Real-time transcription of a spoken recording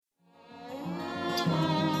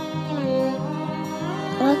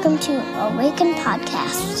welcome to Awaken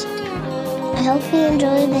Podcast. I hope you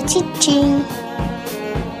enjoy the teaching.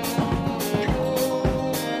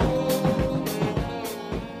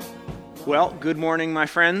 Well, good morning, my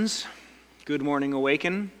friends. Good morning,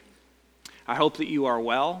 Awaken. I hope that you are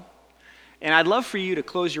well. And I'd love for you to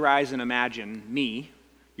close your eyes and imagine me,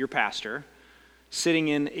 your pastor, sitting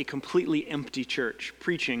in a completely empty church,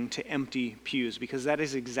 preaching to empty pews, because that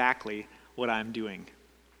is exactly what I'm doing.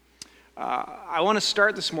 I want to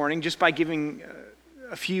start this morning just by giving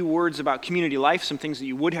a few words about community life, some things that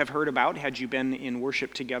you would have heard about had you been in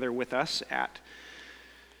worship together with us at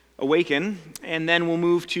Awaken, and then we'll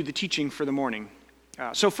move to the teaching for the morning.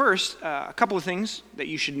 So first, a couple of things that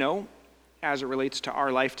you should know as it relates to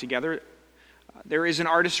our life together. There is an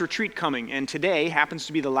artist retreat coming, and today happens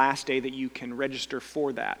to be the last day that you can register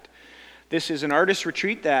for that. This is an artist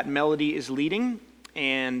retreat that Melody is leading,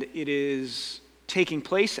 and it is taking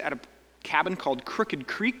place at a cabin called Crooked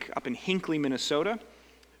Creek up in Hinckley, Minnesota.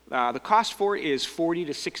 The cost for it is $40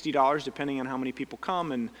 to $60, depending on how many people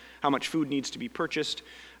come and how much food needs to be purchased.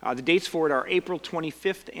 The dates for it are April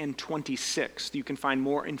 25th and 26th. You can find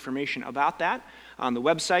more information about that on the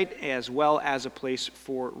website, as well as a place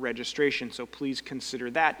for registration. So please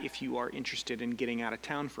consider that if you are interested in getting out of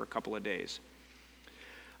town for a couple of days.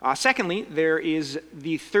 Secondly, there is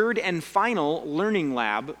the third and final learning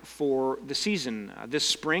lab for the season this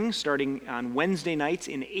spring, starting on Wednesday nights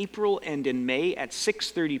in April and in May at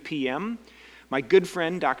 6:30 p.m. My good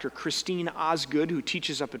friend, Dr. Christine Osgood, who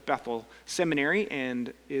teaches up at Bethel Seminary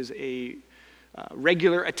and is a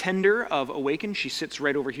regular attender of Awaken. She sits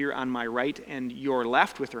right over here on my right and your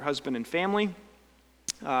left with her husband and family.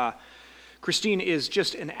 Christine is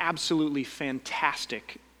just an absolutely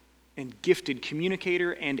fantastic and gifted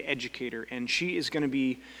communicator and educator, and she is going to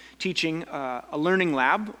be teaching a learning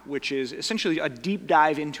lab, which is essentially a deep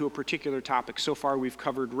dive into a particular topic. So far, we've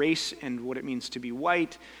covered race and what it means to be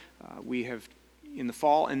white. We have in the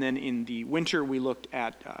fall, and then in the winter, we looked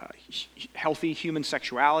at healthy human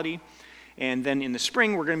sexuality. And then in the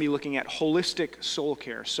spring, we're going to be looking at holistic soul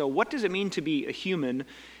care. So what does it mean to be a human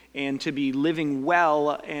and to be living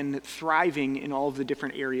well and thriving in all of the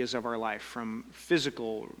different areas of our life, from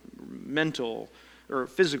physical, mental, or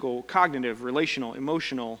physical, cognitive, relational,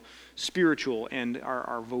 emotional, spiritual, and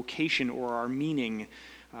our vocation or our meaning.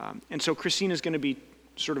 And so Christine is going to be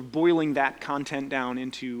sort of boiling that content down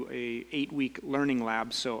into a 8-week learning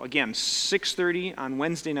lab. So again, 6:30 on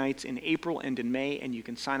Wednesday nights in April and in May, and you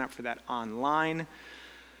can sign up for that online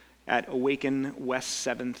at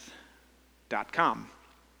awakenwest7th.com.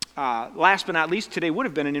 Last but not least, today would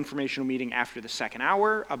have been an informational meeting after the second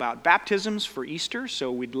hour about baptisms for Easter.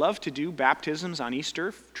 So we'd love to do baptisms on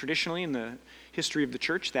Easter. Traditionally, in the history of the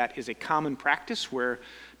church, that is a common practice where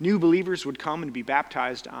new believers would come and be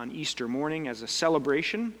baptized on Easter morning as a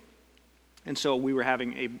celebration. And so we were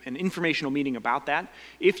having an informational meeting about that.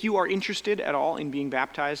 If you are interested at all in being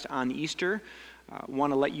baptized on Easter,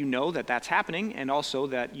 want to let you know that that's happening, and also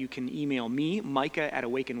that you can email me, Micah, at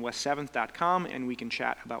awakenwest7th.com, and we can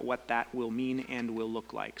chat about what that will mean and will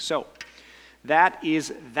look like. So that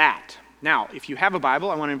is that. Now, if you have a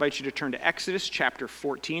Bible, I want to invite you to turn to Exodus chapter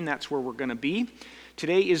 14. That's where we're going to be.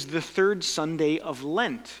 Today is the third Sunday of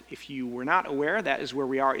Lent. If you were not aware, that is where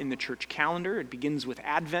we are in the church calendar. It begins with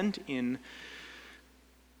Advent in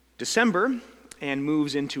December and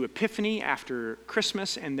moves into Epiphany after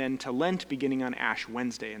Christmas, and then to Lent beginning on Ash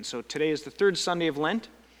Wednesday. And so today is the third Sunday of Lent,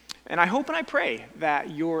 and I hope and I pray that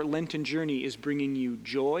your Lenten journey is bringing you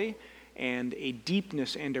joy and a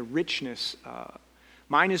deepness and a richness.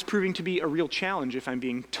 Mine is proving to be a real challenge, if I'm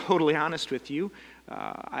being totally honest with you.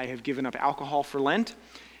 I have given up alcohol for Lent,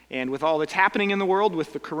 and with all that's happening in the world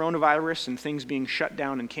with the coronavirus and things being shut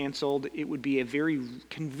down and canceled, it would be a very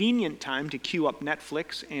convenient time to queue up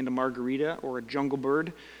Netflix and a margarita or a Jungle Bird,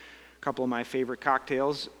 a couple of my favorite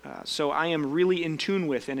cocktails. So I am really in tune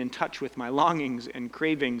with and in touch with my longings and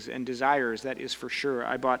cravings and desires, that is for sure.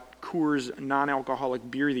 I bought Coors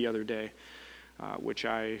non-alcoholic beer the other day, which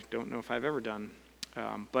I don't know if I've ever done.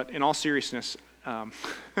 But in all seriousness,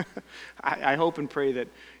 I hope and pray that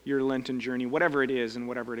your Lenten journey, whatever it is and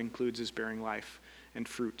whatever it includes, is bearing life and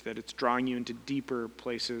fruit, that it's drawing you into deeper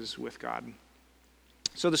places with God.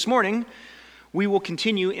 So this morning, we will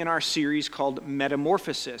continue in our series called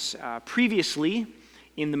Metamorphosis. Previously,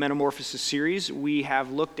 in the Metamorphosis series, we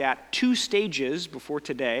have looked at 2 stages before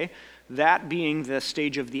today, that being the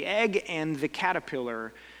stage of the egg and the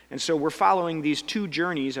caterpillar. And so we're following these 2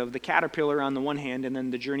 journeys of the caterpillar on the one hand and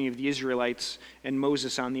then the journey of the Israelites and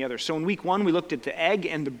Moses on the other. So in week 1, we looked at the egg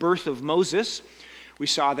and the birth of Moses. We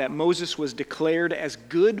saw that Moses was declared as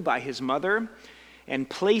good by his mother, and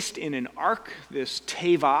placed in an ark, this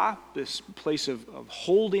teva, this place of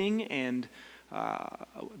holding and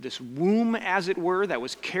this womb, as it were, that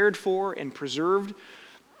was cared for and preserved.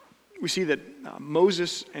 We see that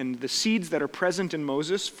Moses and the seeds that are present in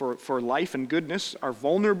Moses for life and goodness are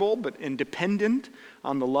vulnerable but dependent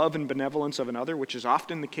on the love and benevolence of another, which is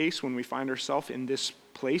often the case when we find ourselves in this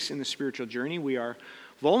place in the spiritual journey. We are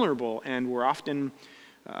vulnerable and we're often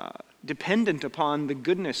dependent upon the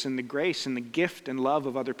goodness and the grace and the gift and love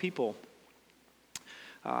of other people.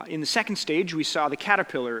 In the second stage, we saw the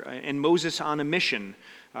caterpillar and Moses on a mission.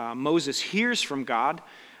 Moses hears from God.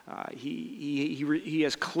 He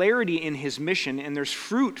has clarity in his mission, and there's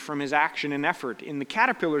fruit from his action and effort. In the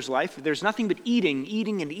caterpillar's life, there's nothing but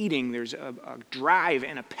eating, and eating. There's a drive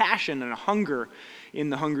and a passion and a hunger in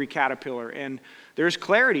the hungry caterpillar. And there's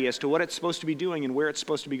clarity as to what it's supposed to be doing and where it's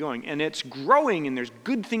supposed to be going. And it's growing, and there's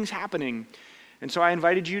good things happening. And so I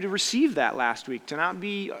invited you to receive that last week, to not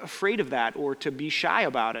be afraid of that or to be shy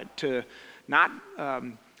about it, to not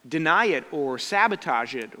deny it or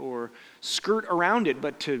sabotage it or skirt around it,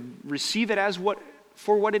 but to receive it as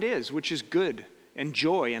for what it is, which is good and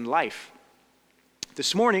joy and life.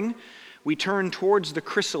 This morning, we turn towards the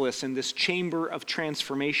chrysalis in this chamber of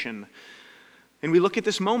transformation. And we look at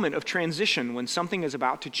this moment of transition when something is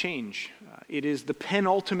about to change. It is the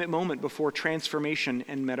penultimate moment before transformation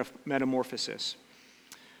and metamorphosis.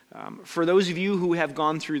 For those of you who have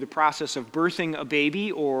gone through the process of birthing a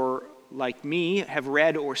baby, or like me, have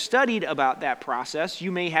read or studied about that process,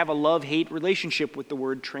 you may have a love-hate relationship with the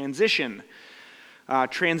word transition.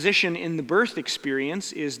 Transition in the birth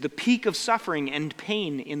experience is the peak of suffering and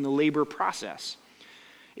pain in the labor process.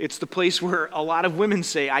 It's the place where a lot of women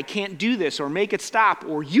say, I can't do this, or make it stop,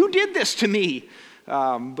 or you did this to me.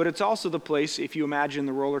 But it's also the place, if you imagine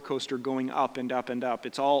the roller coaster going up and up and up,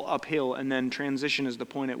 it's all uphill, and then transition is the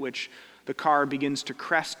point at which the car begins to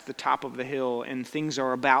crest the top of the hill and things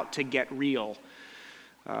are about to get real.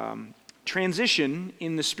 Transition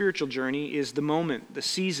in the spiritual journey is the moment, the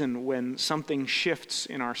season when something shifts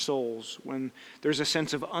in our souls, when there's a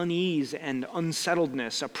sense of unease and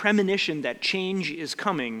unsettledness, a premonition that change is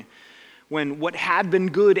coming, when what had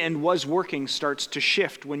been good and was working starts to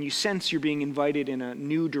shift, when you sense you're being invited in a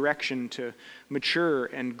new direction to mature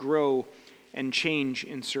and grow and change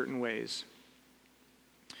in certain ways.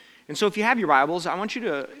 And so if you have your Bibles, I want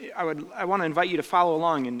to invite you to follow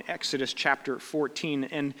along in Exodus chapter 14.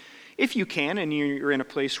 And if you can, and you're in a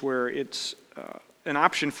place where it's an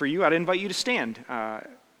option for you, I'd invite you to stand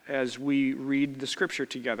as we read the scripture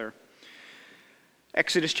together.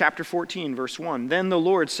 Exodus chapter 14, verse 1. Then the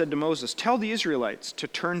Lord said to Moses, tell the Israelites to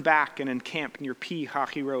turn back and encamp near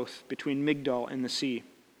Pi-hahiroth, between Migdol and the sea.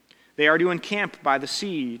 They are to encamp by the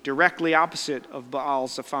sea, directly opposite of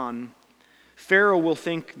Baal-Zephon. Pharaoh will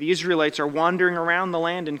think the Israelites are wandering around the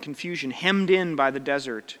land in confusion, hemmed in by the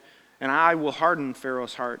desert. And I will harden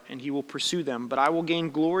Pharaoh's heart, and he will pursue them. But I will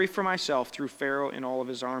gain glory for myself through Pharaoh and all of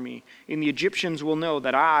his army. And the Egyptians will know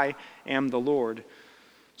that I am the Lord.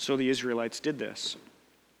 So the Israelites did this.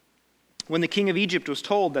 When the king of Egypt was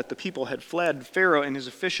told that the people had fled, Pharaoh and his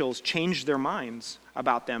officials changed their minds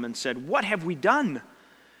about them and said, what have we done?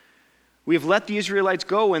 We have let the Israelites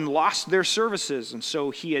go and lost their services. And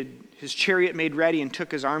so he had his chariot made ready and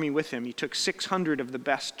took his army with him. He took 600 of the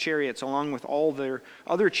best chariots along with all their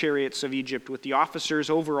other chariots of Egypt, with the officers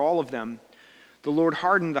over all of them. The Lord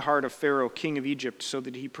hardened the heart of Pharaoh, king of Egypt, so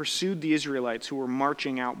that he pursued the Israelites who were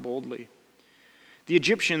marching out boldly. The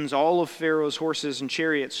Egyptians, all of Pharaoh's horses and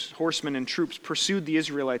chariots, horsemen and troops, pursued the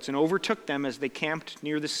Israelites and overtook them as they camped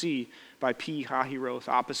near the sea by Pi-hahiroth,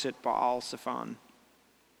 opposite Baal-Zephon.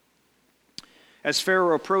 As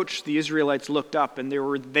Pharaoh approached, the Israelites looked up, and there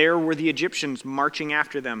were the Egyptians marching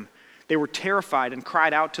after them. They were terrified and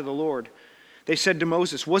cried out to the Lord. They said to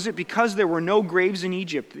Moses, was it because there were no graves in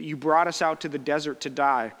Egypt that you brought us out to the desert to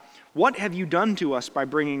die? What have you done to us by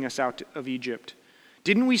bringing us out of Egypt?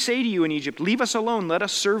 Didn't we say to you in Egypt, leave us alone, let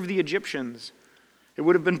us serve the Egyptians? It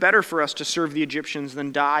would have been better for us to serve the Egyptians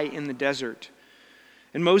than die in the desert.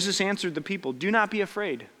 And Moses answered the people, do not be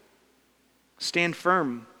afraid. Stand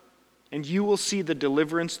firm, and you will see the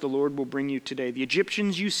deliverance the Lord will bring you today. The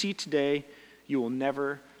Egyptians you see today, you will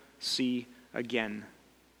never see again.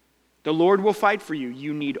 The Lord will fight for you.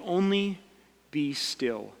 You need only be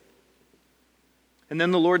still. And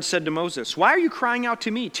then the Lord said to Moses, why are you crying out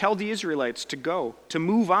to me? Tell the Israelites to go, to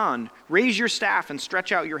move on. Raise your staff and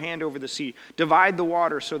stretch out your hand over the sea. Divide the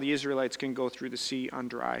water so the Israelites can go through the sea on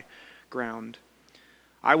dry ground.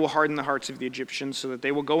 I will harden the hearts of the Egyptians so that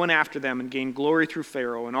they will go in after them and gain glory through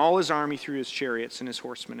Pharaoh and all his army through his chariots and his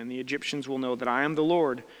horsemen. And the Egyptians will know that I am the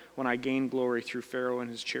Lord when I gain glory through Pharaoh and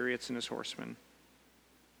his chariots and his horsemen.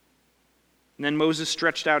 And then Moses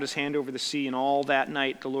stretched out his hand over the sea, and all that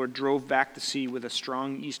night the Lord drove back the sea with a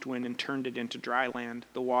strong east wind and turned it into dry land.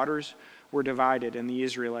 The waters were divided, and the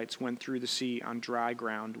Israelites went through the sea on dry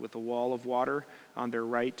ground with a wall of water on their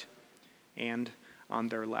right and on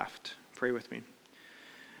their left. Pray with me.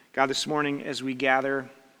 God, this morning as we gather,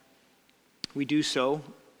 we do so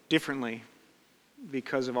differently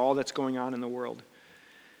because of all that's going on in the world.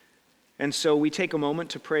 And so we take a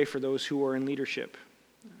moment to pray for those who are in leadership,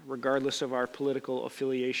 regardless of our political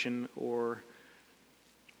affiliation or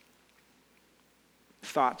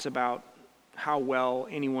thoughts about how well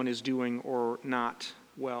anyone is doing or not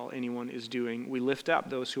well anyone is doing. We lift up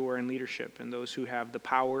those who are in leadership and those who have the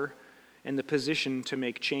power and the position to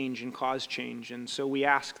make change and cause change. And so we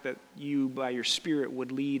ask that you, by your Spirit,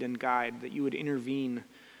 would lead and guide, that you would intervene,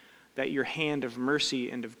 that your hand of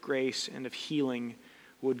mercy and of grace and of healing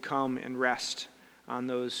would come and rest on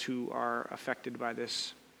those who are affected by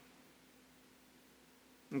this.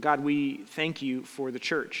 And God, we thank you for the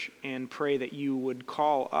church and pray that you would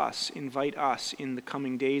call us, invite us in the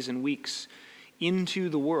coming days and weeks into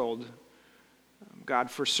the world, God,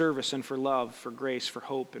 for service and for love, for grace, for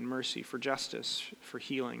hope and mercy, for justice, for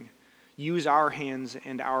healing. Use our hands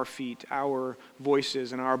and our feet, our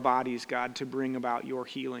voices and our bodies, God, to bring about your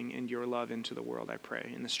healing and your love into the world, I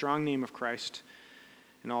pray. In the strong name of Christ,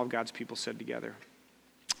 and all of God's people said together,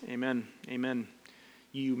 amen, amen.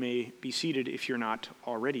 You may be seated if you're not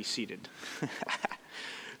already seated.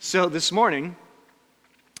 So this morning,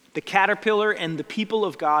 the caterpillar and the people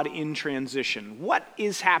of God in transition. What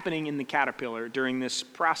is happening in the caterpillar during this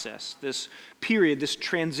process, this period, this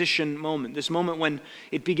transition moment, this moment when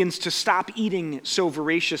it begins to stop eating so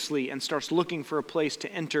voraciously and starts looking for a place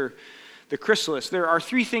to enter the chrysalis? There are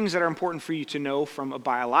three things that are important for you to know from a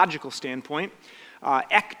biological standpoint.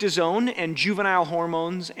 Ecdysone and juvenile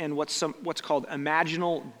hormones and what's called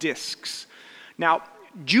imaginal discs. Now,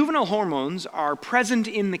 juvenile hormones are present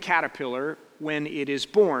in the caterpillar when it is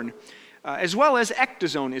born, as well as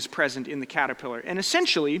ecdysone is present in the caterpillar. And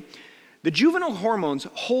essentially, the juvenile hormones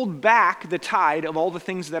hold back the tide of all the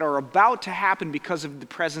things that are about to happen because of the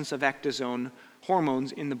presence of ecdysone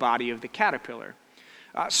hormones in the body of the caterpillar.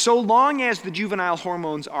 So long as the juvenile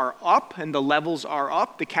hormones are up and the levels are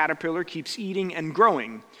up, the caterpillar keeps eating and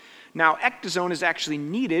growing. Now, ecdysone is actually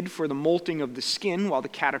needed for the molting of the skin while the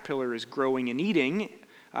caterpillar is growing and eating,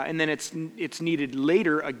 and then it's needed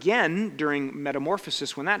later again during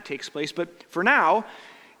metamorphosis when that takes place. But for now,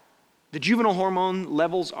 the juvenile hormone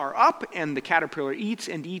levels are up, and the caterpillar eats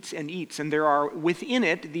and eats and eats. And there are within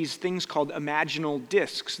it these things called imaginal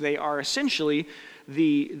discs. They are essentially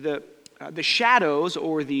the shadows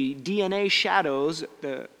or the DNA shadows,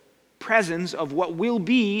 the presence of what will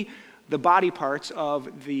be the body parts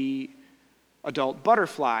of the adult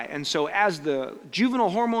butterfly. And so as the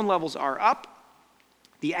juvenile hormone levels are up,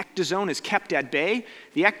 the ecdysone is kept at bay.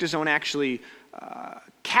 The ecdysone actually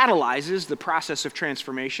catalyzes the process of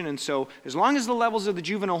transformation. And so as long as the levels of the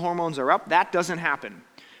juvenile hormones are up, that doesn't happen.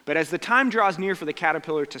 But as the time draws near for the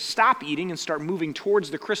caterpillar to stop eating and start moving towards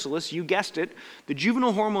the chrysalis, you guessed it, the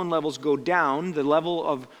juvenile hormone levels go down, the level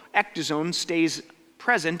of ecdysone stays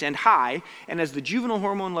present and high, and as the juvenile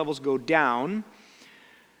hormone levels go down,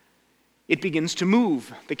 it begins to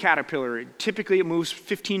move the caterpillar. Typically it moves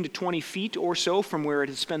 15 to 20 feet or so from where it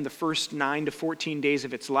has spent the first 9 to 14 days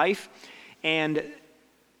of its life, and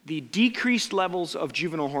the decreased levels of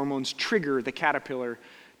juvenile hormones trigger the caterpillar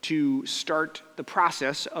to start the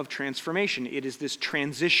process of transformation. It is this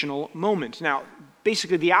transitional moment. Now,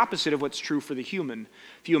 basically the opposite of what's true for the human.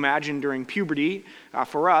 If you imagine during puberty,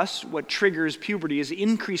 for us, what triggers puberty is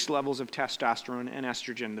increased levels of testosterone and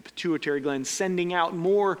estrogen, the pituitary gland sending out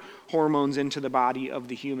more hormones into the body of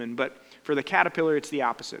the human. But for the caterpillar, it's the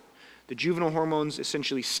opposite. The juvenile hormones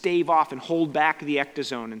essentially stave off and hold back the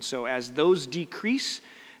ecdysone. And so as those decrease,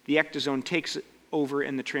 the ecdysone takes over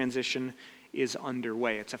and the transition is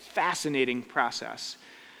underway. It's a fascinating process.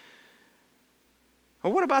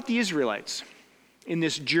 Well, what about the Israelites in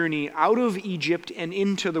this journey out of Egypt and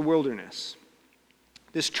into the wilderness?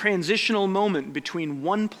 This transitional moment between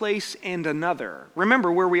one place and another.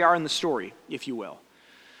 Remember where we are in the story, if you will.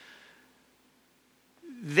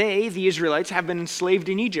 They, the Israelites, have been enslaved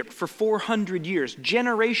in Egypt for 400 years.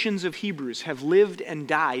 Generations of Hebrews have lived and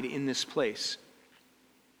died in this place.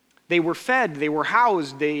 They were fed, they were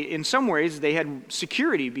housed, in some ways they had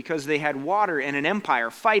security because they had water and an empire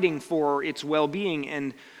fighting for its well-being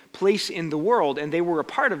and place in the world, and they were a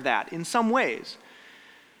part of that in some ways.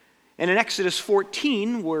 And in Exodus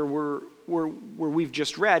 14, where we've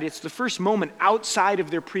just read, it's the first moment outside of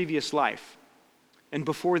their previous life. and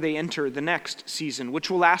before they enter the next season, which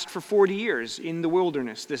will last for 40 years in the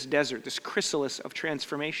wilderness, this desert, this chrysalis of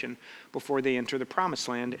transformation, before they enter the promised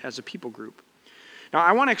land as a people group. Now,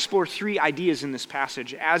 I want to explore three ideas in this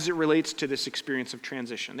passage as it relates to this experience of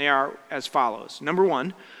transition. They are as follows. Number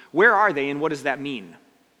one, where are they and what does that mean?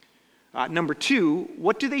 Number two,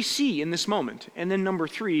 what do they see in this moment? And then number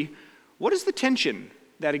three, what is the tension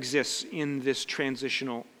that exists in this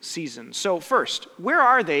transitional season? So first, where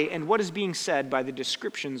are they and what is being said by the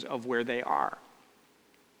descriptions of where they are?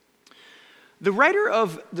 The writer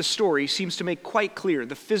of the story seems to make quite clear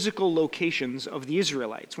the physical locations of the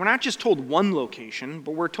Israelites. We're not just told one location,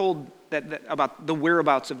 but we're told that about the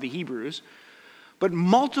whereabouts of the Hebrews, but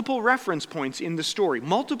multiple reference points in the story,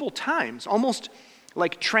 multiple times, almost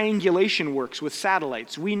like triangulation works with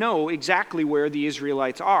satellites. We know exactly where the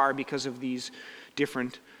Israelites are because of these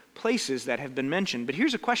different places that have been mentioned. But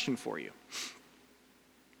here's a question for you.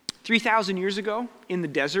 3,000 years ago, in the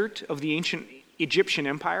desert of the ancient Egyptian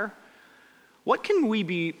Empire, what can we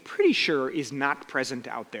be pretty sure is not present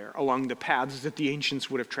out there along the paths that the ancients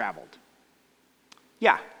would have traveled?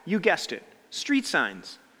 Yeah, you guessed it. Street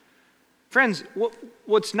signs. Friends,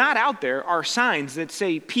 what's not out there are signs that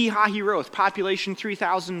say Pi Hahiroth, population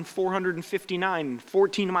 3,459,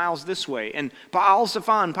 14 miles this way, and Baal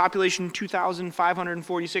Zephon, population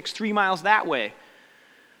 2,546, 3 miles that way.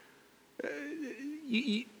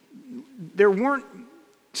 There weren't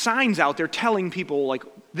signs out there telling people, like,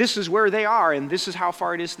 this is where they are, and this is how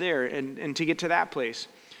far it is there, and to get to that place.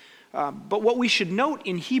 But what we should note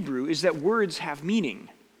in Hebrew is that words have meaning.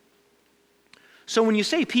 So when you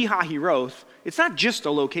say Pi Hahiroth, it's not just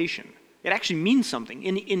a location. It actually means something.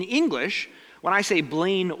 In English, when I say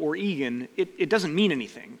Blaine or Egan, it doesn't mean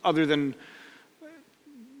anything other than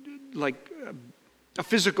like a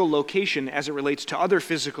physical location as it relates to other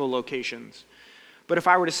physical locations. But if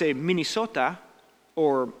I were to say Minnesota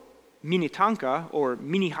or Minnetonka or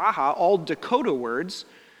Minnehaha, all Dakota words,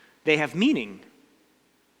 they have meaning.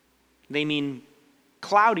 They mean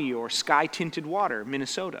cloudy or sky-tinted water,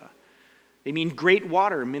 Minnesota. They mean great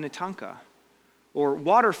water, Minnetonka, or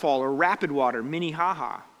waterfall or rapid water,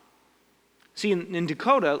 Minnehaha. See, in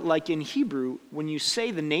Dakota, like in Hebrew, when you say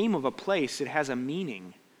the name of a place, it has a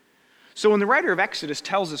meaning. So when the writer of Exodus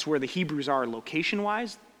tells us where the Hebrews are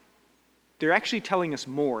location-wise, they're actually telling us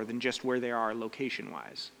more than just where they are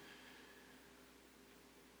location-wise.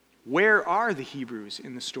 Where are the Hebrews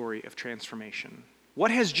in the story of transformation? What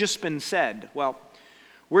has just been said? Well,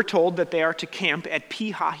 we're told that they are to camp at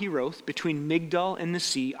Pi Hahiroth between Migdal and the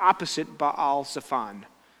sea, opposite Baal Zephon.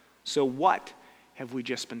 So what have we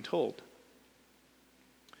just been told?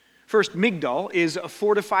 First, Migdal is a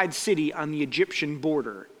fortified city on the Egyptian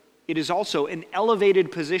border. It is also an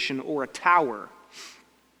elevated position or a tower.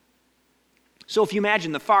 So if you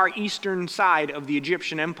imagine the far eastern side of the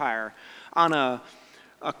Egyptian Empire on a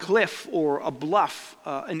cliff or a bluff,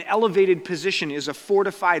 an elevated position is a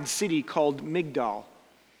fortified city called Migdal.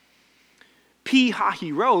 Pi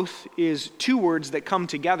Hahiroth is two words that come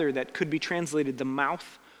together that could be translated the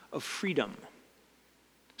mouth of freedom.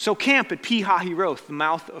 So camp at Pi Hahiroth, the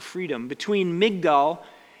mouth of freedom, between Migdal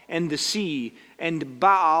and the sea, and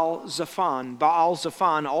Baal Zephon. Baal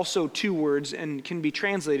Zephon, also two words, and can be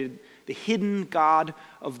translated the hidden god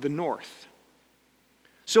of the north.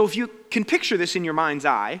 So if you can picture this in your mind's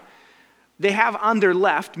eye, they have on their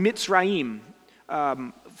left Mitzrayim,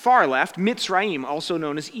 far left, Mitzrayim, also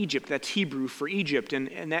known as Egypt. That's Hebrew for Egypt,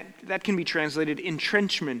 and that can be translated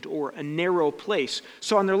entrenchment or a narrow place.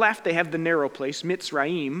 So on their left, they have the narrow place,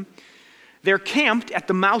 Mitzrayim. They're camped at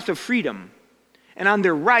the mouth of freedom, and on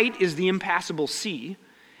their right is the impassable sea,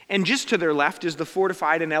 and just to their left is the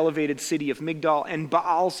fortified and elevated city of Migdal and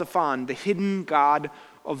Baal Zephon, the hidden god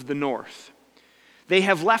of the north. They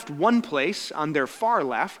have left one place on their far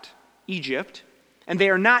left, Egypt, and they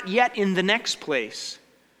are not yet in the next place.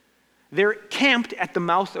 They're camped at the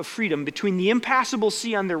mouth of freedom between the impassable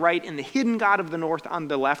sea on their right and the hidden god of the north on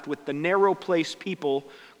the left, with the narrow place people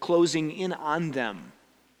closing in on them.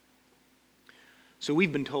 So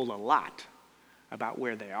we've been told a lot about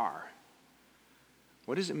where they are.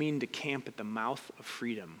 What does it mean to camp at the mouth of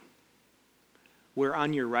freedom? Where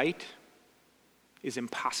on your right is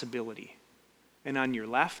impossibility, and on your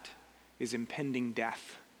left is impending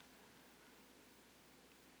death.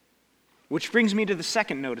 Which brings me to the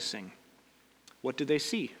second noticing. What do they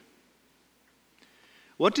see?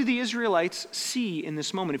 What do the Israelites see in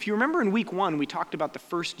this moment? If you remember in week 1, we talked about the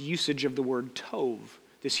first usage of the word tov,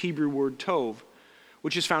 this Hebrew word tov,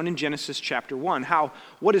 which is found in Genesis chapter 1. How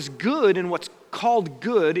what is good and what's called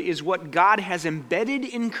good is what God has embedded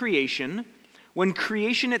in creation when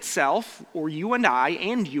creation itself, or you and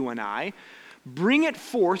I, Bring it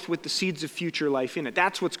forth with the seeds of future life in it.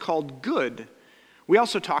 That's what's called good. We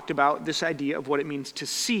also talked about this idea of what it means to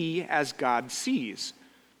see as God sees.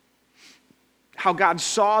 How God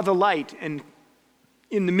saw the light and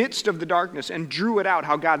in the midst of the darkness and drew it out.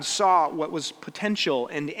 How God saw what was potential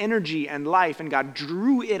and energy and life, and God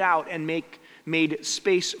drew it out and made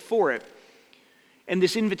space for it. And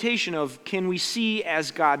this invitation of, can we see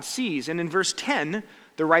as God sees? And in verse 10,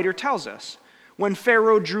 the writer tells us, when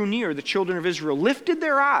Pharaoh drew near, the children of Israel lifted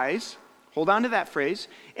their eyes, hold on to that phrase,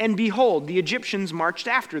 and behold, the Egyptians marched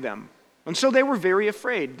after them. And so they were very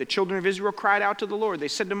afraid. The children of Israel cried out to the Lord. They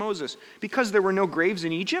said to Moses, because there were no graves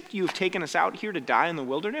in Egypt, you have taken us out here to die in the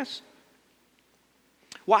wilderness?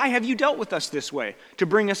 Why have you dealt with us this way, to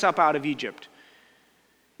bring us up out of Egypt?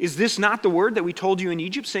 Is this not the word that we told you in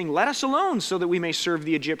Egypt, saying, let us alone so that we may serve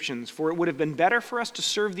the Egyptians? For it would have been better for us to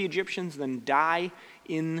serve the Egyptians than die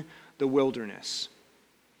in the wilderness.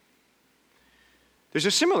 There's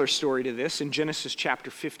a similar story to this in Genesis chapter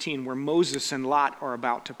 15 where Moses and Lot are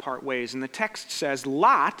about to part ways. And the text says,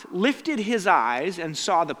 Lot lifted his eyes and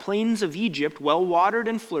saw the plains of Egypt well watered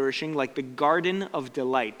and flourishing like the garden of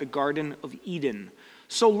delight, the garden of Eden.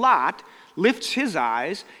 So Lot lifts his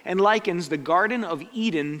eyes and likens the garden of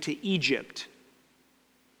Eden to Egypt.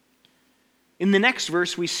 In the next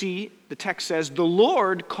verse we see, the text says, the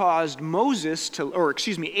Lord caused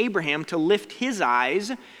Abraham to lift his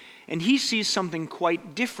eyes, and he sees something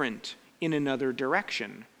quite different in another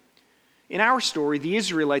direction. In our story, the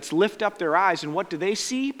Israelites lift up their eyes, and what do they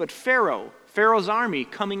see? But Pharaoh's army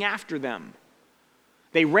coming after them.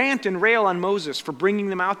 They rant and rail on Moses for bringing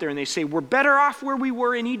them out there, and they say, we're better off where we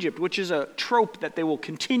were in Egypt, which is a trope that they will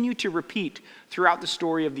continue to repeat throughout the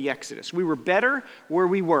story of the Exodus. We were better where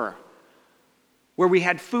we were, where we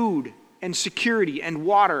had food and security and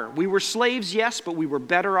water. We were slaves, yes, but we were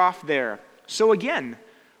better off there. So again,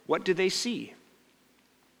 what do they see?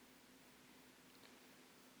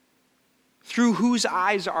 Through whose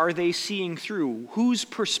eyes are they seeing through? Whose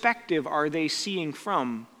perspective are they seeing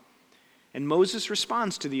from? And Moses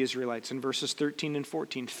responds to the Israelites in verses 13 and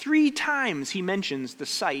 14. 3 times he mentions the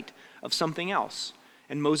sight of something else.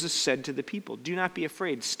 And Moses said to the people, do not be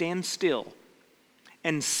afraid, stand still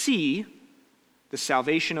and see the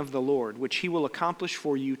salvation of the Lord, which he will accomplish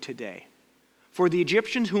for you today. For the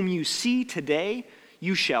Egyptians whom you see today,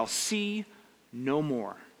 you shall see no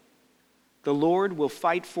more. The Lord will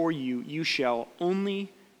fight for you. You shall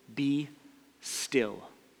only be still.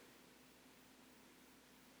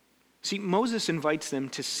 See, Moses invites them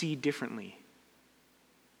to see differently,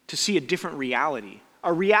 to see a different reality,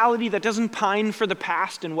 a reality that doesn't pine for the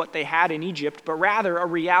past and what they had in Egypt, but rather a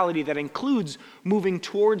reality that includes moving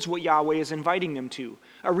towards what Yahweh is inviting them to,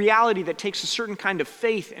 a reality that takes a certain kind of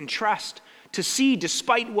faith and trust to see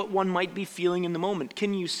despite what one might be feeling in the moment.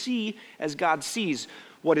 Can you see as God sees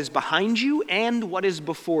what is behind you and what is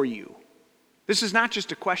before you? This is not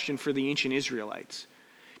just a question for the ancient Israelites.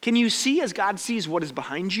 Can you see as God sees what is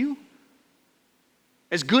behind you,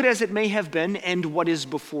 as good as it may have been, and what is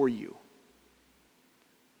before you?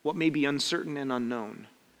 What may be uncertain and unknown?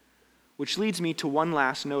 Which leads me to one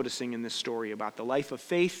last noticing in this story about the life of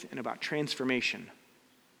faith and about transformation.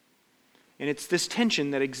 And it's this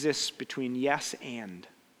tension that exists between yes and,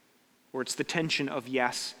 or it's the tension of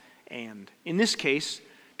yes and. In this case,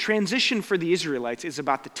 transition for the Israelites is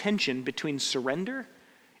about the tension between surrender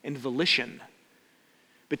and volition,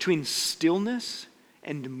 between stillness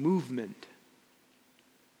and movement.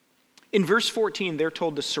 In verse 14, they're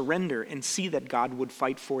told to surrender and see that God would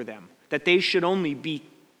fight for them, that they should only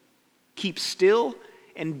keep still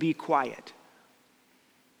and be quiet.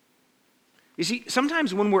 You see,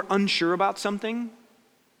 sometimes when we're unsure about something,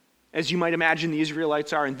 as you might imagine the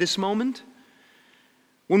Israelites are in this moment,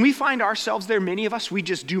 when we find ourselves there, many of us, we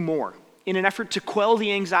just do more. In an effort to quell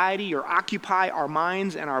the anxiety or occupy our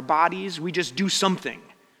minds and our bodies, we just do something.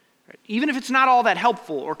 Right? Even if it's not all that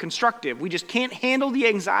helpful or constructive, we just can't handle the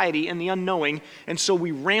anxiety and the unknowing, and so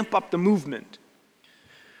we ramp up the movement.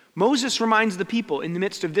 Moses reminds the people in the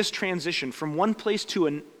midst of this transition from one place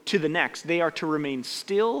to the next, they are to remain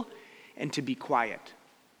still and to be quiet.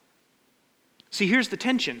 See, here's the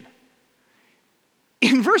tension.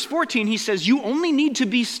 In verse 14, he says, you only need to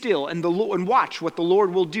be still and watch what the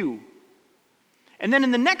Lord will do. And then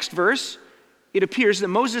in the next verse, it appears that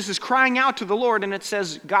Moses is crying out to the Lord, and it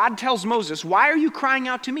says, God tells Moses, why are you crying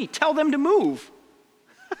out to me? Tell them to move.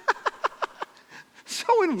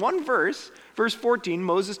 So in one verse, verse 14,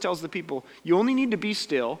 Moses tells the people, you only need to be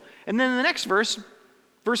still. And then in the next verse,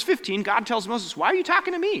 verse 15, God tells Moses, why are you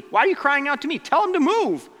talking to me? Why are you crying out to me? Tell him to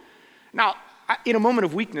move. Now, in a moment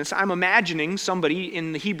of weakness, I'm imagining somebody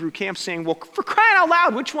in the Hebrew camp saying, well, for crying out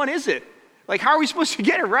loud, which one is it? Like, how are we supposed to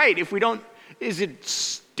get it right if we don't? Is it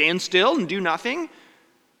stand still and do nothing?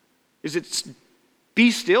 Is it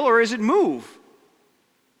be still, or is it move?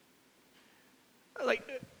 Like,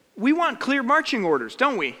 we want clear marching orders,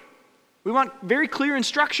 don't we? We want very clear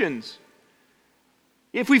instructions.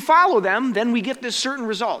 If we follow them, then we get this certain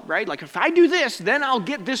result, right? Like, if I do this, then I'll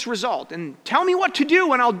get this result. And tell me what to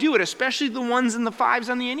do and I'll do it, especially the ones and the fives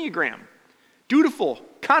on the Enneagram. Dutiful,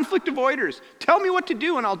 conflict avoiders. Tell me what to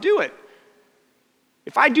do and I'll do it.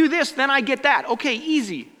 If I do this, then I get that. Okay,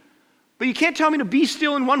 easy. But you can't tell me to be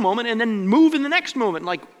still in one moment and then move in the next moment.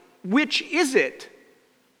 Like, which is it?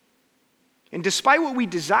 And despite what we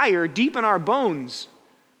desire deep in our bones,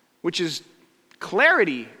 which is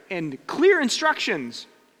clarity and clear instructions,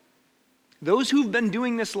 those who've been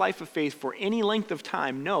doing this life of faith for any length of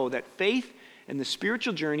time know that faith and the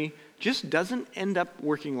spiritual journey just doesn't end up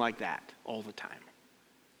working like that all the time.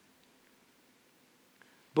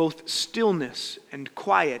 Both stillness and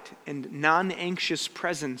quiet and non-anxious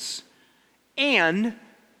presence and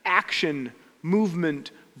action,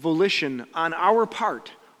 movement, volition on our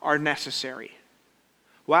part are necessary.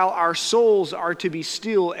 While our souls are to be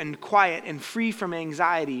still and quiet and free from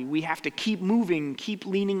anxiety, we have to keep moving, keep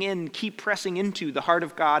leaning in, keep pressing into the heart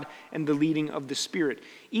of God and the leading of the Spirit.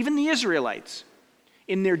 Even the Israelites,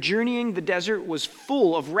 in their journeying the desert, was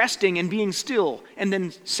full of resting and being still, and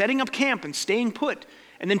then setting up camp and staying put,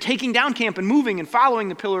 and then taking down camp and moving and following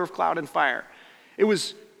the pillar of cloud and fire. It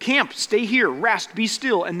was camp, stay here, rest, be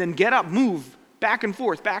still, and then get up, move, back and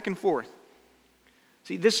forth, back and forth.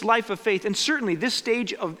 See, this life of faith, and certainly this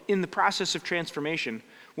stage in the process of transformation,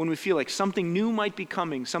 when we feel like something new might be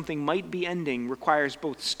coming, something might be ending, requires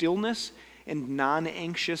both stillness and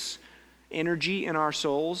non-anxious energy in our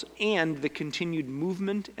souls, and the continued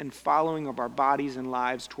movement and following of our bodies and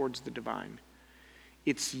lives towards the divine.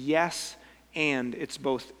 It's yes, and it's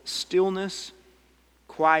both stillness,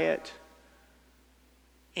 quiet,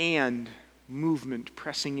 and movement,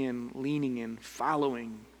 pressing in, leaning in,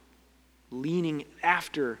 following, leaning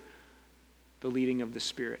after the leading of the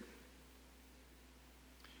Spirit.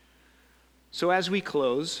 So as we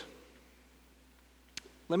close,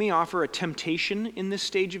 let me offer a temptation in this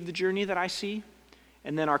stage of the journey that I see,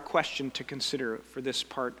 and then our question to consider for this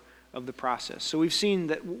part of the process. So we've seen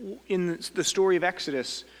that in the story of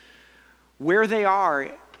Exodus, where they are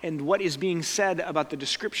and what is being said about the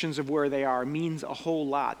descriptions of where they are means a whole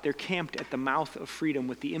lot. They're camped at the mouth of freedom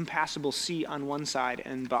with the impassable sea on one side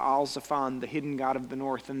and Baal-Zephon, the hidden god of the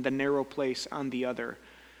north, and the narrow place on the other.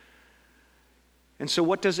 And so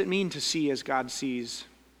what does it mean to see as God sees?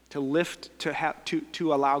 To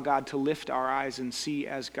allow God to lift our eyes and see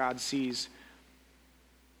as God sees?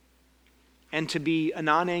 And to be a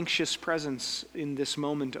non-anxious presence in this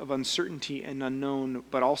moment of uncertainty and unknown,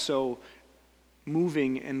 but also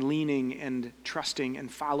moving and leaning and trusting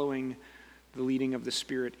and following the leading of the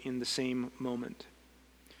Spirit in the same moment.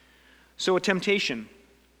 So a temptation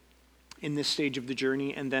in this stage of the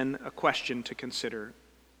journey, and then a question to consider.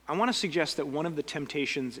 I want to suggest that one of the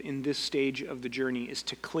temptations in this stage of the journey is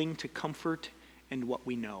to cling to comfort and what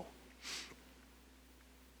we know.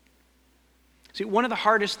 See, one of the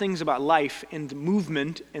hardest things about life and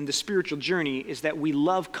movement and the spiritual journey is that we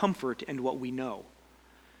love comfort and what we know.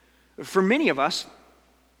 For many of us,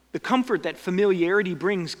 the comfort that familiarity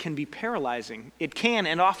brings can be paralyzing. It can,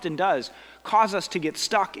 and often does, cause us to get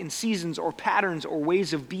stuck in seasons or patterns or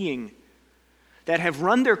ways of being that have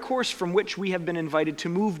run their course from which we have been invited to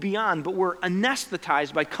move beyond, but we're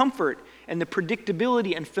anesthetized by comfort and the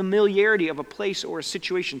predictability and familiarity of a place or a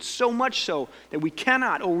situation, so much so that we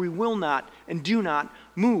cannot or we will not and do not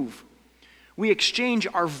move. We exchange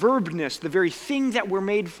our verbness, the very thing that we're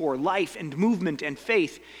made for, life and movement and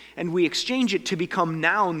faith, and we exchange it to become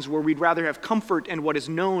nouns where we'd rather have comfort and what is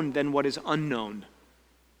known than what is unknown.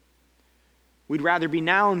 We'd rather be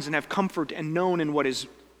nouns and have comfort and known in what is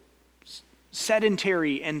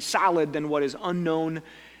sedentary and solid than what is unknown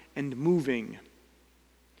and moving.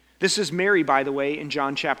 This is Mary, by the way, in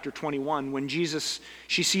John chapter 21, when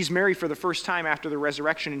she sees Mary for the first time after the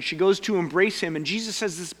resurrection, and she goes to embrace him, and Jesus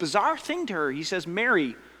says this bizarre thing to her. He says,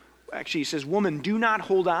 Mary, actually he says, woman, do not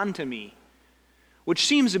hold on to me, which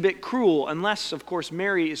seems a bit cruel, unless, of course,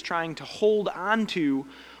 Mary is trying to hold on to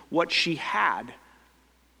what she had.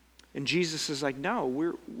 And Jesus is like, no,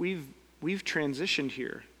 we've transitioned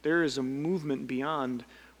here. There is a movement beyond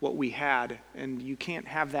what we had, and you can't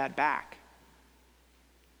have that back.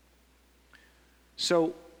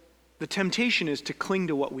 So the temptation is to cling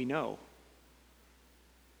to what we know,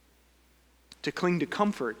 to cling to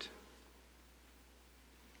comfort,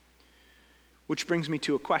 which brings me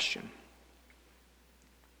to a question.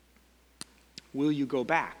 Will you go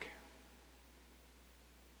back?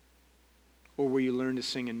 or will you learn to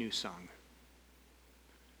sing a new song?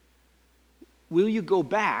 Will you go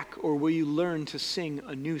back, or will you learn to sing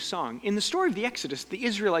a new song? In the story of the Exodus, the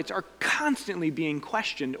Israelites are constantly being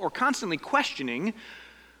questioned or constantly questioning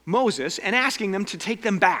Moses and asking them to take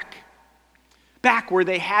them back where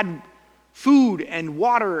they had food and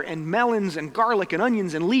water and melons and garlic and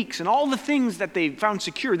onions and leeks and all the things that they found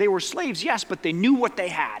secure. They were slaves, yes, but they knew what they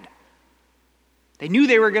had. They knew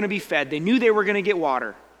they were going to be fed. They knew they were going to get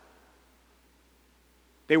water.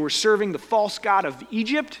 They were serving the false god of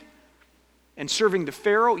Egypt and serving the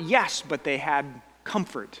Pharaoh, yes, but they had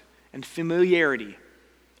comfort and familiarity.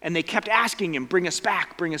 And they kept asking him, bring us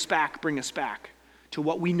back, bring us back, bring us back to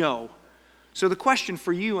what we know. So the question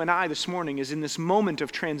for you and I this morning is, in this moment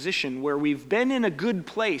of transition where we've been in a good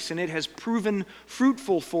place and it has proven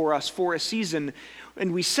fruitful for us for a season,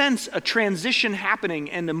 and we sense a transition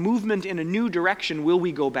happening and a movement in a new direction, will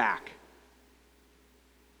we go back?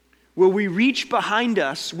 Will we reach behind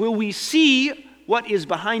us? Will we see what is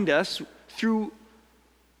behind us through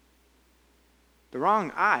the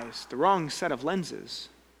wrong eyes, the wrong set of lenses?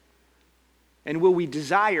 And will we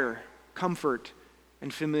desire comfort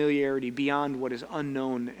and familiarity beyond what is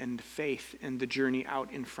unknown and faith and the journey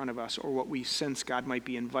out in front of us, or what we sense God might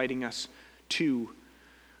be inviting us to?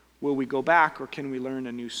 Will we go back, or can we learn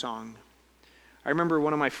a new song? I remember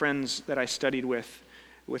one of my friends that I studied with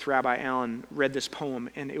Rabbi Allen, read this poem,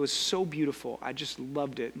 and it was so beautiful. I just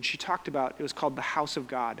loved it. And she talked about, it was called The House of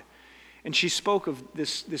God. And she spoke of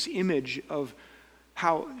this image of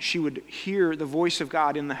how she would hear the voice of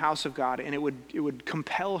God in the house of God, and it would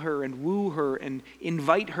compel her and woo her and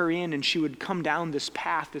invite her in, and she would come down this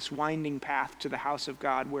path, this winding path to the house of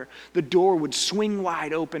God, where the door would swing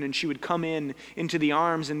wide open and she would come into the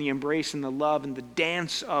arms and the embrace and the love and the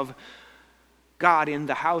dance of God in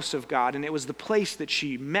the house of God. And it was the place that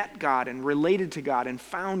she met God and related to God and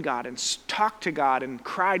found God and talked to God and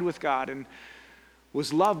cried with God and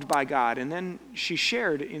was loved by God. And then she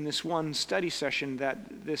shared in this one study session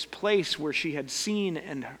that this place where she had seen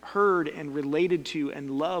and heard and related to and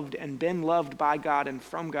loved and been loved by God and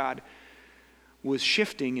from God was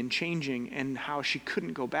shifting and changing, and how she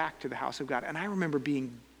couldn't go back to the house of God. And I remember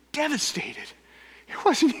being devastated. It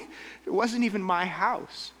wasn't even my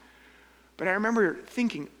house. But I remember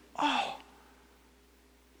thinking,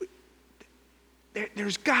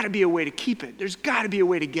 there's got to be a way to keep it. There's got to be a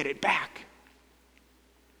way to get it back.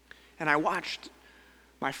 And I watched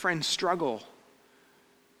my friend struggle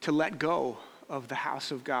to let go of the house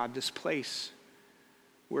of God, this place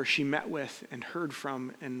where she met with and heard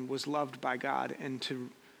from and was loved by God, and to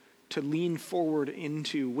lean forward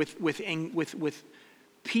into with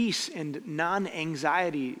peace and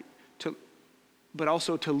non-anxiety, but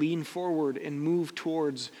also to lean forward and move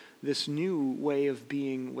towards this new way of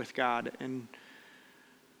being with God. And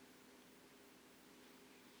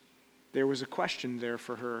there was a question there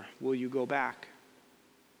for her. Will you go back?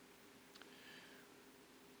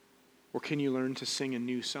 Or can you learn to sing a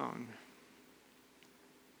new song?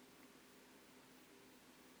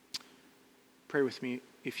 Pray with me,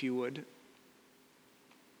 if you would.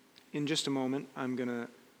 In just a moment, I'm going to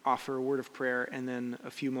offer a word of prayer and then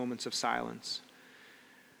a few moments of silence.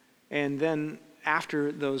 And then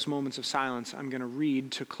after those moments of silence, I'm going to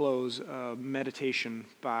read to close a meditation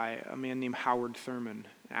by a man named Howard Thurman,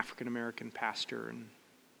 an African-American pastor and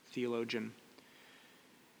theologian.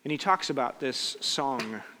 And he talks about this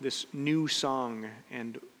song, this new song,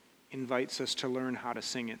 and invites us to learn how to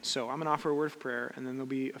sing it. So I'm going to offer a word of prayer, and then there'll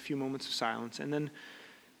be a few moments of silence, and then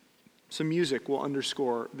some music will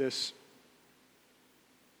underscore this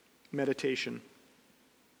meditation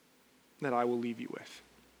that I will leave you with.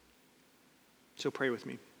 So pray with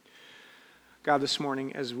me. God, this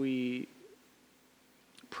morning, as we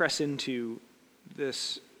press into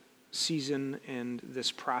this season and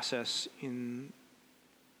this process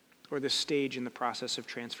this stage in the process of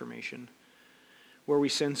transformation, where we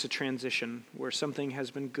sense a transition, where something has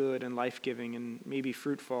been good and life-giving and maybe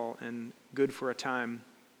fruitful and good for a time,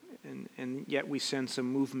 and yet we sense a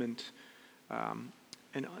movement,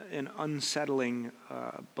 an unsettling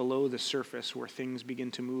below the surface where things begin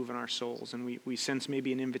to move in our souls, and we sense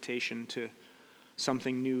maybe an invitation to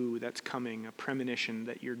something new that's coming, a premonition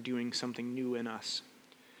that you're doing something new in us.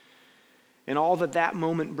 And all that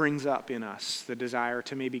moment brings up in us, the desire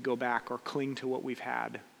to maybe go back or cling to what we've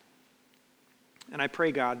had. And I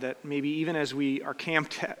pray, God, that maybe even as we are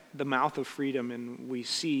camped at the mouth of freedom and we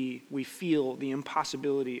feel the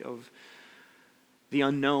impossibility of the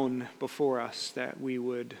unknown before us, that we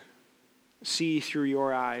would see through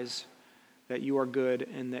your eyes that you are good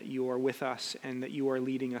and that you are with us and that you are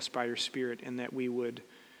leading us by your Spirit, and that we would,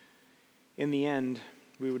 in the end,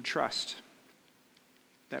 we would trust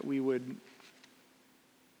that we would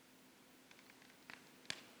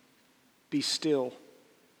be still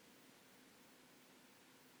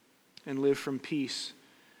and live from peace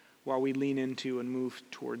while we lean into and move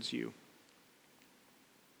towards you.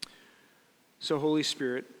 So, Holy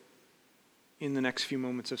Spirit, in the next few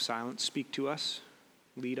moments of silence, speak to us,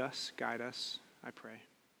 lead us, guide us, I pray.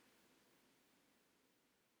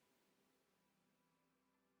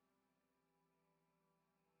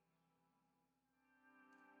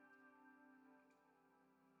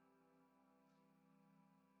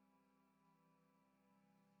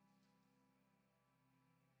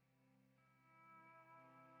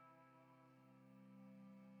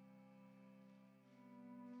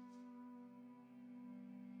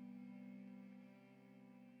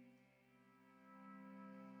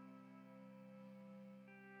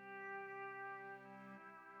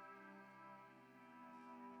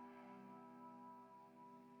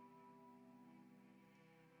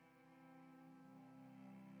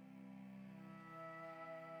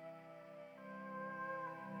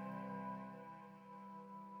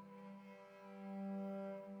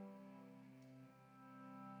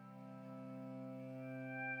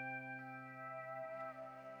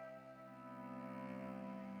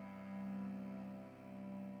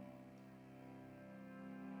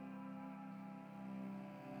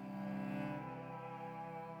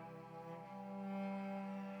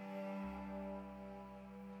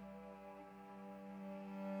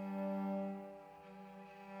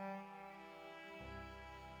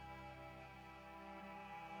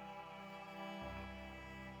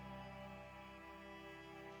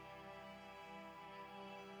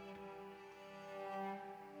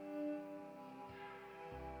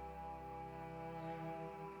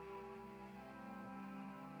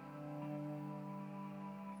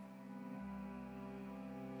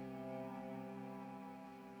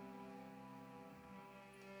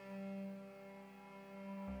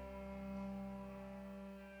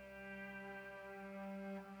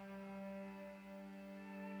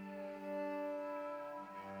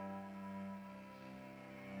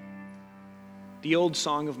 The old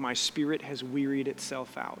song of my spirit has wearied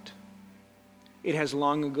itself out. It has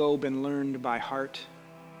long ago been learned by heart.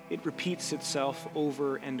 It repeats itself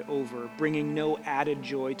over and over, bringing no added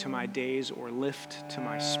joy to my days or lift to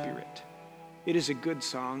my spirit. It is a good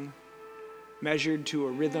song, measured to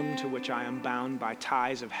a rhythm to which I am bound by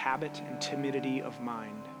ties of habit and timidity of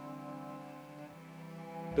mind.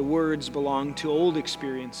 The words belong to old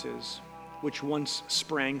experiences, which once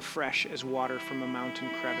sprang fresh as water from a mountain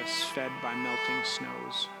crevice fed by melting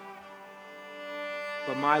snows.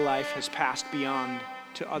 But my life has passed beyond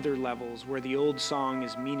to other levels where the old song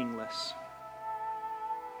is meaningless.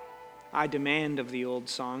 I demand of the old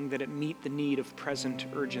song that it meet the need of present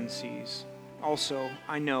urgencies. Also,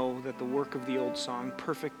 I know that the work of the old song,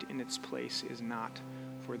 perfect in its place, is not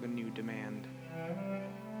for the new demand.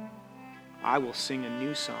 I will sing a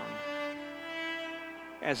new song.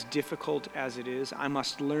 As difficult as it is, I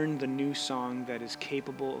must learn the new song that is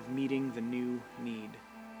capable of meeting the new need.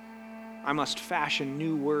 I must fashion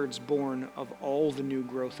new words born of all the new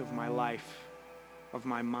growth of my life, of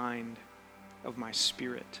my mind, of my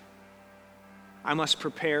spirit. I must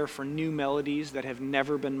prepare for new melodies that have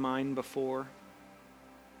never been mine before,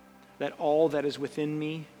 that all that is within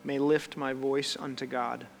me may lift my voice unto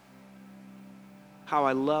God. How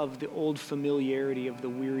I love the old familiarity of the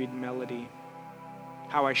wearied melody.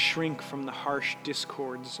 How I shrink from the harsh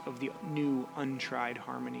discords of the new, untried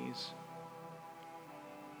harmonies.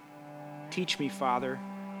 Teach me, Father,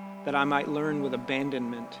 that I might learn with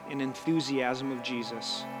abandonment and enthusiasm of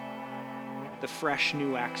Jesus, the fresh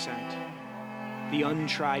new accent, the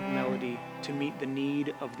untried melody to meet the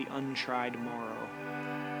need of the untried morrow.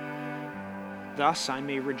 Thus I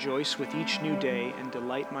may rejoice with each new day and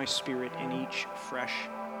delight my spirit in each fresh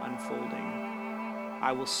unfolding.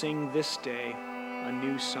 I will sing this day a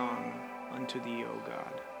new song unto thee, O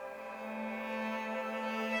God.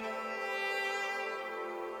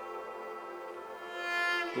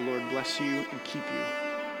 The Lord bless you and keep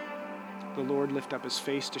you. The Lord lift up his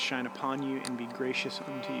face to shine upon you and be gracious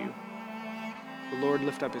unto you. The Lord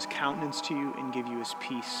lift up his countenance to you and give you his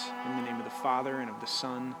peace. In the name of the Father, and of the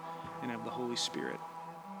Son, and of the Holy Spirit.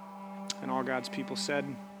 And all God's people said,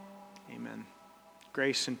 amen.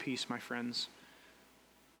 Grace and peace, my friends.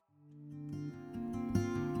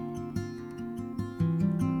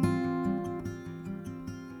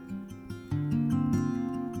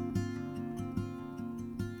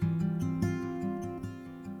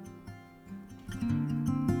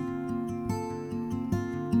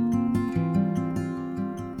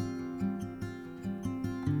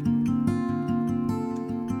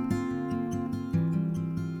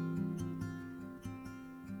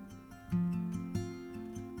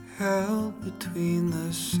 held between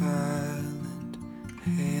the silent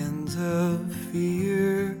hands of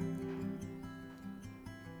fear.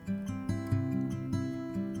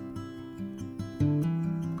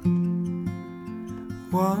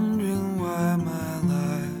 Wondering why my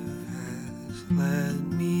life has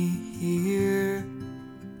led me here.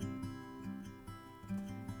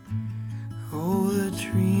 Oh, the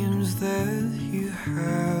dreams that you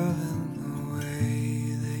have and the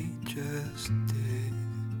way they just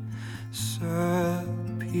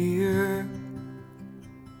disappear.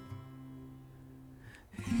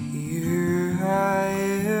 Here I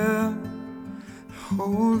am,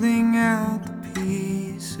 holding out the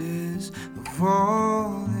pieces of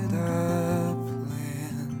all that I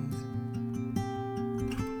planned,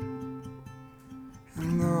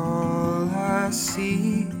 and all I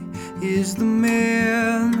see is the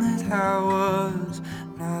man that I was,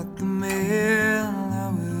 not the man I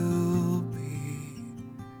will be.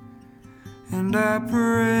 And I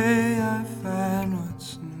pray I find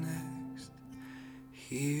what's next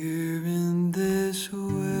here in this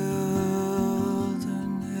wilderness.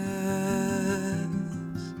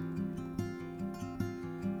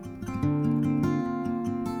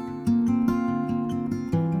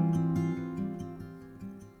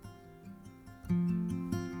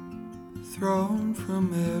 Thrown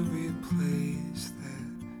from every place that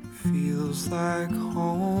feels like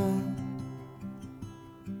home,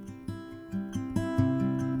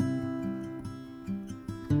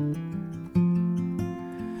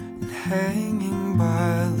 and hanging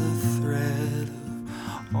by the thread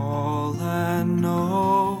of all I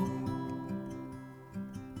know.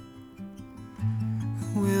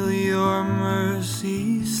 Will your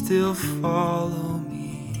mercy still follow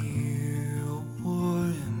me here, or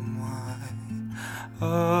am I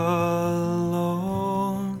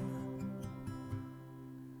alone?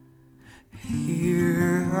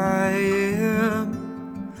 Here I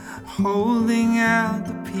am, holding out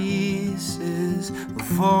the pieces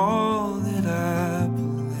of all that I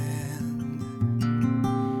planned,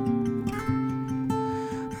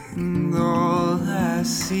 and all I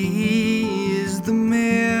see is the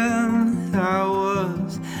man that I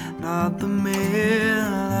was, not the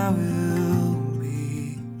man I will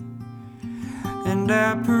be. And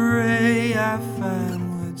I pray I find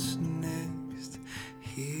what's next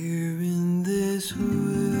here in this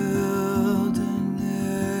wilderness.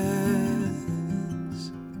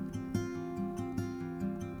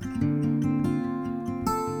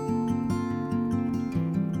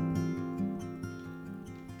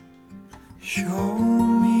 Show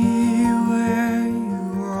me where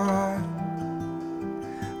you are,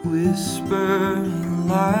 whispering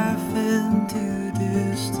life into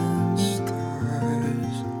distant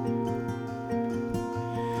stars.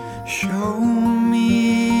 Show me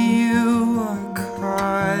you are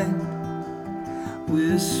kind,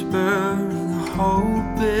 whispering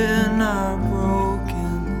hope in our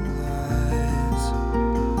broken lives.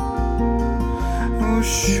 Oh,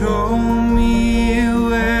 show me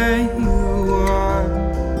where you are,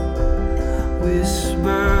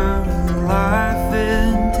 whispering life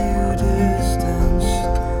into distant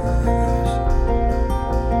stars.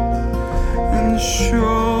 And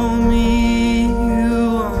show me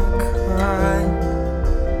you are kind,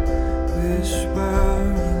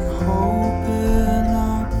 whispering hope in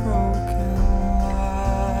our broken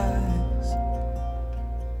lives.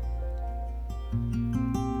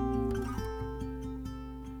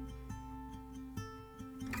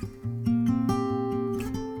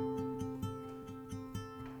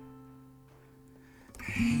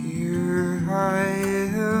 Here I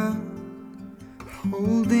am,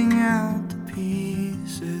 holding out the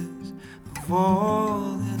pieces of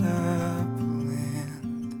all that I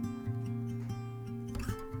planned,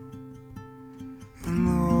 and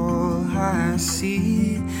all I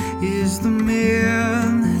see is the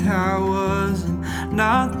man that I was, and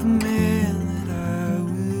not the man that I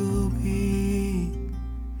will be.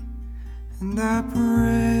 And I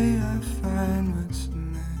pray